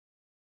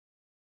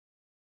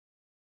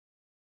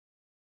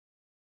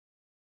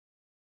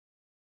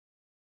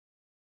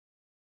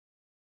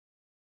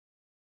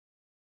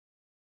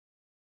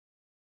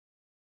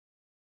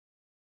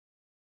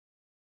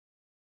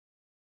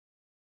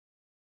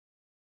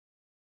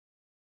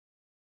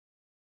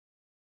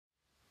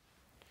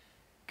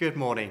Good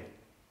morning.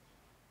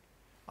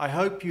 I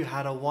hope you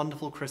had a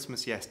wonderful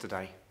Christmas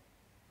yesterday.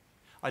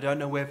 I don't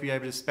know whether you're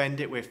able to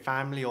spend it with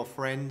family or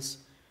friends,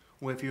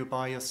 or whether you were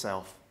by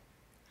yourself.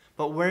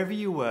 But wherever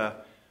you were,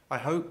 I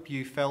hope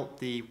you felt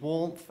the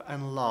warmth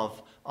and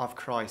love of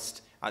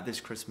Christ at this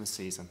Christmas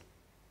season.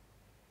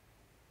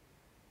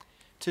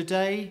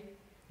 Today,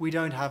 we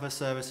don't have a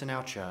service in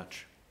our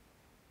church.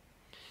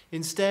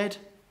 Instead,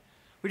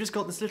 we just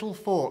got this little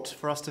thought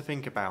for us to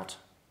think about.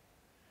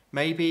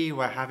 Maybe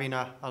we're having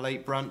a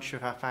late brunch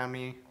with our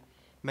family.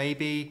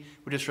 Maybe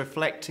we're just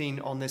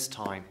reflecting on this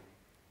time.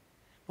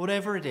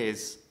 Whatever it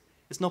is,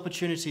 it's an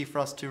opportunity for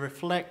us to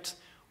reflect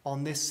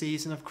on this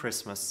season of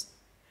Christmas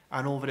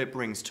and all that it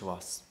brings to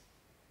us.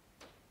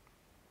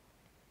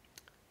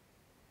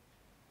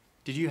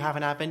 Did you have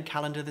an Advent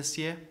calendar this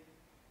year?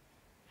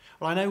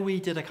 Well, I know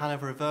we did a kind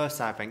of reverse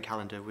Advent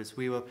calendar as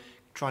we were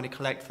trying to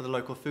collect for the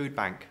local food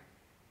bank.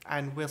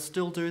 And we'll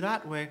still do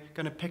that. We're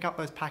going to pick up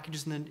those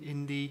packages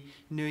in the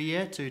new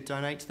year to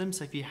donate to them.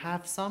 So if you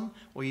have some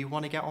or you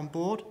want to get on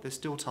board, there's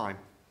still time.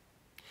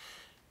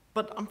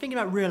 But I'm thinking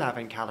about real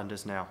Advent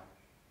calendars now.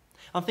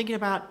 I'm thinking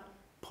about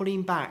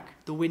pulling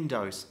back the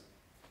windows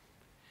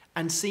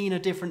and seeing a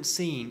different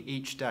scene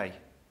each day.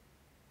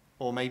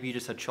 Or maybe you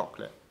just had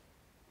chocolate.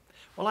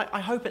 Well, I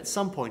hope at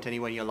some point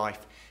anyway in your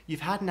life, you've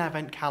had an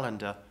Advent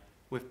calendar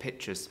with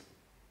pictures.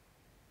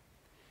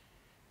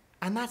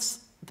 And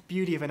that's the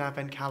beauty of an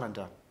Advent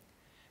calendar.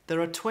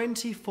 There are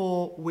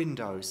 24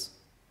 windows,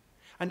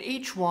 and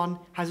each one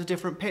has a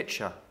different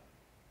picture.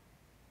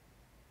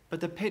 But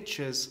the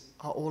pictures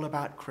are all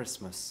about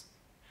Christmas.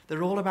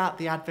 They're all about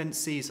the Advent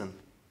season.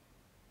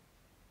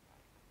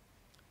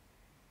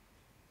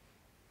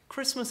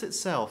 Christmas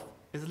itself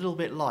is a little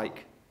bit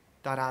like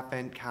that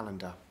Advent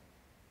calendar.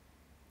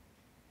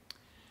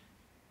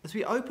 As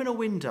we open a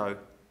window,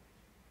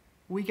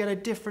 we get a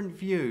different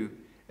view,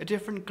 a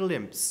different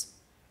glimpse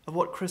of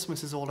what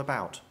Christmas is all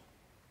about.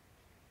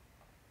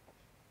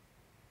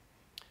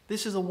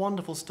 This is a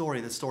wonderful story,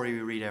 the story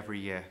we read every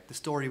year, the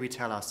story we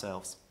tell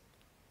ourselves.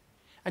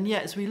 And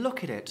yet, as we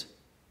look at it,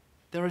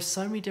 there are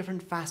so many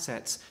different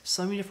facets,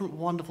 so many different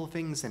wonderful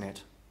things in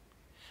it.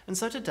 And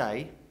so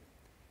today,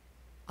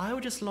 I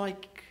would just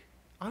like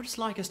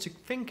us to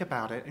think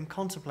about it and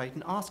contemplate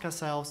and ask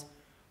ourselves,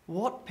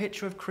 what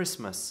picture of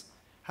Christmas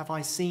have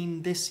I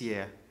seen this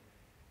year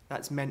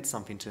that's meant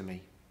something to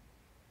me?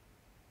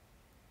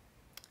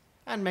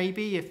 And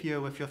maybe if you're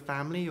with your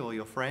family or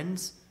your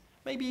friends,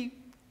 maybe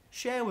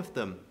share with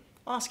them,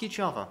 ask each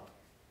other.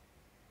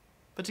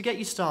 But to get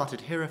you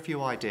started, here are a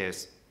few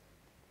ideas.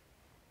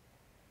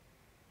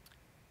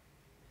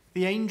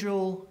 The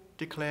angel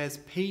declares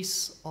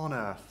peace on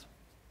earth.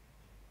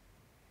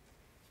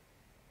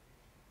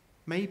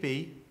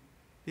 Maybe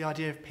the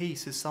idea of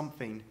peace is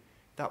something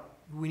that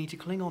we need to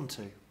cling on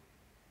to.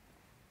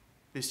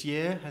 This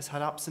year has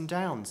had ups and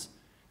downs.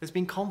 There's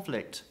been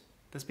conflict.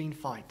 There's been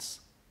fights.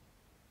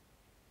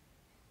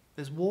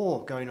 There's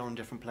war going on in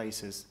different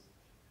places.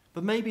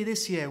 But maybe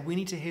this year we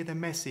need to hear the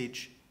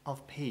message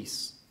of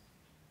peace.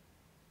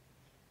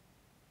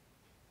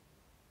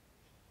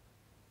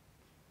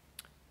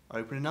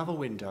 Open another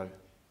window.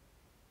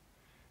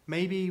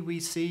 Maybe we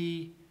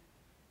see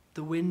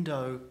the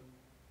window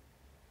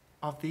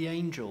of the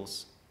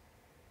angels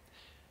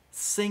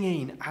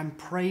singing and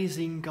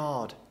praising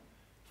God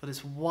for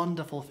this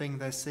wonderful thing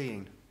they're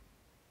seeing.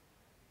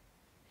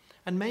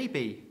 And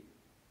maybe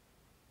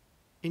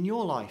in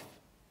your life,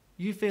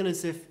 you feel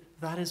as if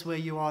that is where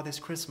you are this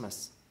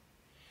Christmas.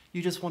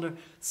 You just want to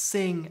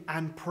sing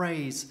and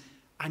praise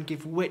and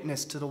give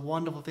witness to the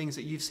wonderful things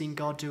that you've seen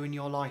God do in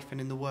your life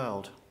and in the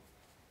world.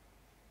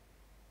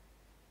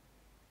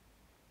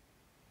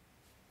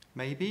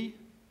 Maybe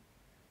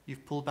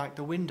you've pulled back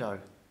the window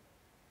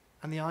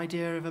and the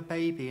idea of a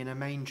baby in a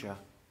manger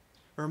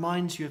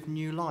reminds you of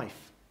new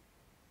life.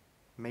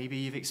 Maybe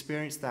you've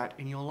experienced that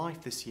in your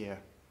life this year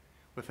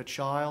with a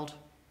child,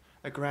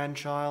 a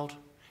grandchild,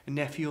 a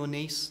nephew or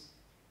niece.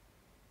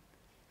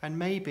 And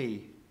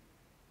maybe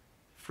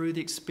through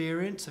the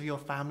experience of your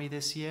family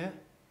this year,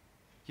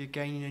 you're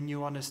gaining a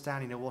new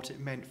understanding of what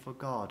it meant for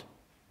God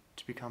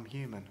to become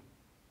human.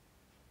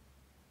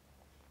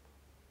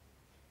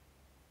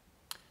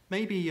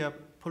 Maybe you're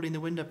pulling the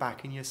window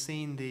back and you're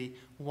seeing the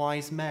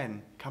wise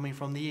men coming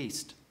from the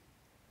east.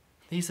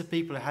 These are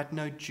people who had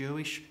no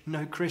Jewish,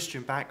 no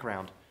Christian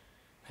background.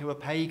 They were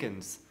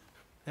pagans.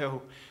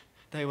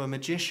 They were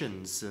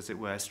magicians, as it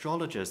were,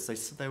 astrologers.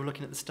 They were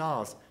looking at the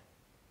stars.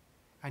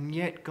 And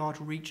yet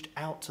God reached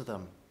out to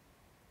them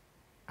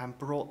and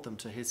brought them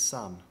to his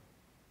Son,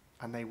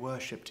 and they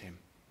worshipped him.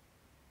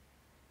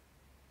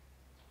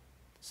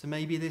 So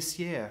maybe this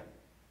year,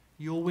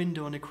 your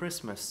window on a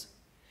Christmas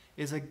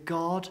is a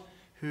God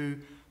who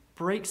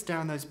breaks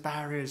down those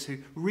barriers, who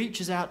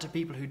reaches out to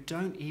people who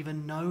don't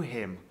even know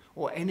him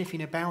or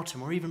anything about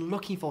him or even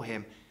looking for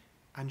him,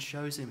 and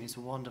shows him his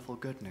wonderful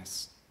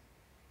goodness.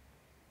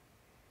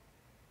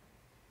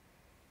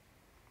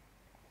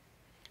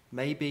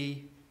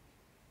 Maybe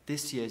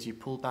this year, as you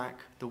pull back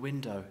the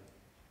window,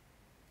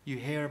 you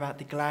hear about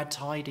the glad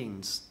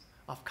tidings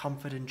of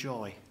comfort and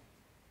joy.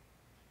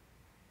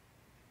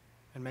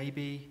 And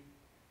maybe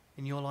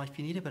in your life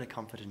you need a bit of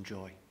comfort and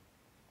joy.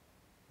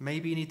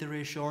 Maybe you need the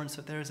reassurance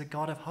that there is a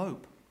God of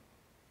hope.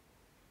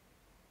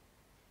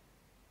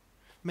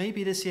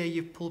 Maybe this year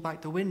you've pulled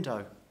back the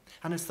window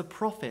and it's the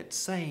prophet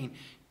saying,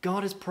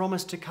 God has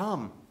promised to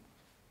come.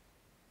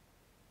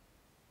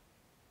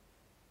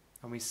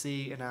 And we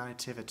see in our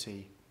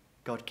nativity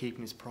God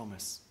keeping his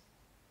promise.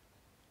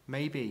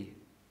 Maybe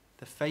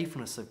the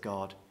faithfulness of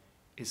God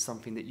is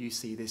something that you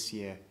see this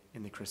year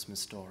in the Christmas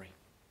story.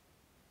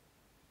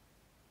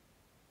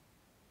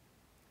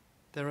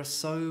 There are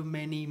so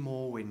many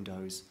more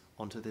windows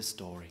onto this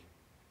story.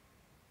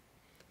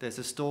 There's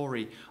a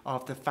story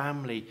of the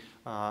family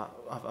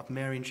of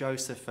Mary and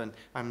Joseph and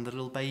the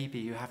little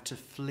baby who have to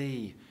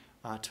flee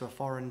to a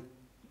foreign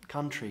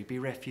country, be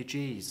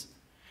refugees.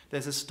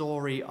 There's a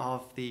story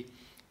of the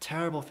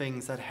terrible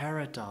things that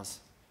Herod does.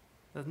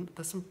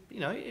 There's some,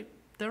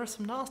 there are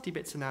some nasty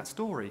bits in that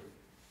story.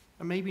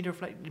 And maybe to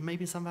reflect,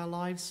 maybe in some of our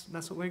lives,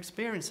 that's what we're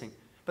experiencing.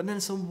 But then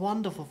there's some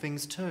wonderful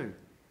things too.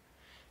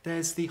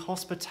 There's the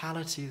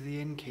hospitality of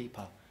the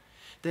innkeeper.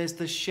 There's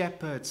the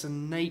shepherds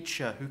and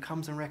nature who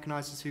comes and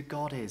recognizes who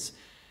God is.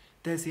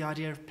 There's the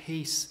idea of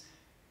peace.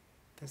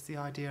 There's the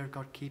idea of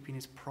God keeping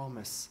his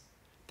promise.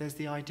 There's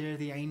the idea of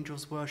the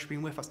angels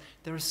worshipping with us.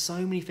 There are so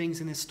many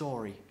things in this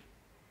story.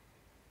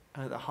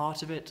 And at the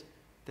heart of it,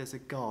 there's a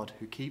God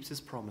who keeps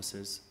his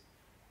promises,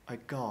 a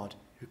God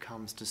who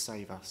comes to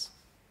save us.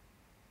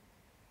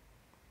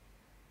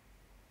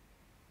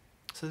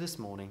 So this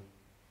morning,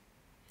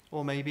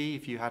 or maybe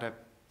if you had a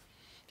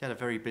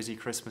very busy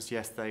Christmas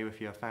yesterday with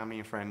your family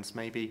and friends,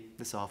 maybe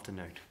this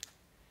afternoon,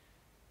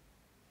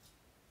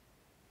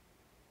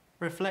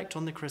 reflect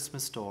on the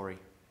Christmas story.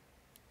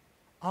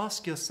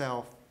 Ask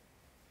yourself,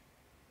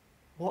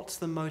 what's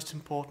the most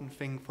important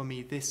thing for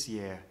me this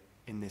year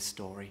in this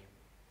story?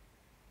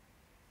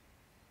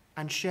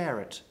 And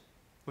share it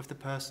with the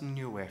person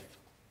you're with.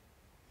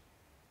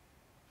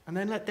 And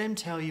then let them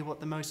tell you what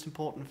the most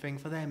important thing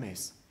for them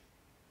is.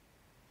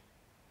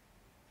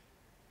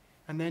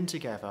 And then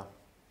together,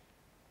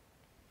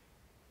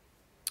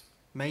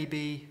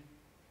 maybe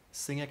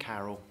sing a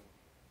carol.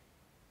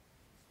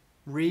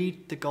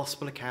 Read the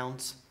gospel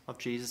accounts of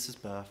Jesus'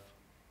 birth.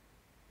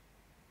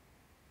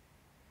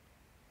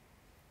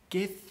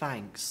 Give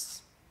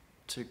thanks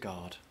to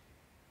God.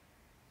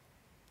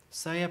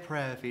 Say a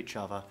prayer of each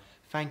other,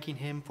 thanking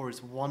him for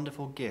his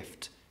wonderful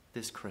gift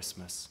this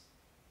Christmas.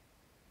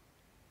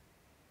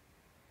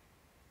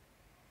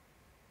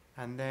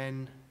 And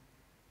then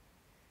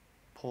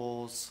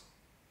pause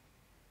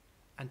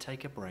and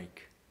take a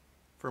break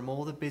from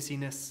all the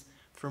busyness,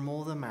 from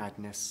all the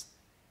madness,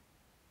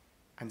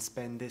 and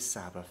spend this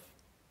Sabbath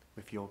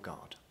with your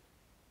God.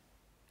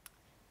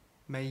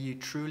 May you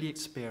truly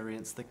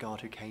experience the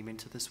God who came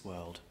into this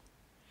world.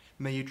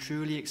 May you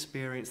truly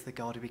experience the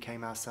God who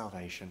became our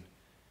salvation.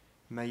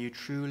 May you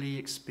truly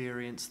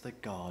experience the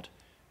God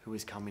who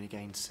is coming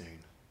again soon.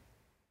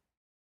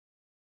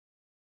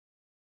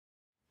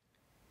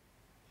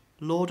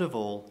 Lord of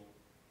all,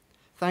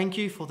 thank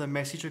you for the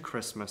message of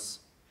Christmas,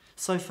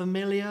 so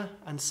familiar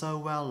and so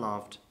well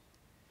loved,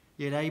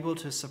 yet able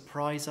to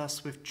surprise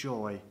us with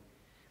joy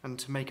and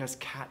to make us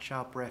catch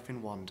our breath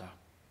in wonder.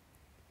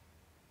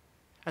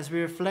 As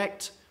we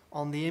reflect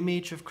on the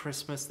image of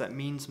Christmas that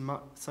means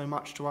so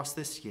much to us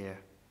this year,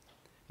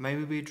 may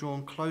we be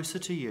drawn closer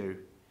to you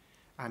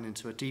and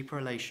into a deeper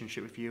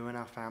relationship with you and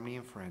our family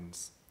and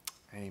friends.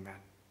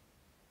 Amen.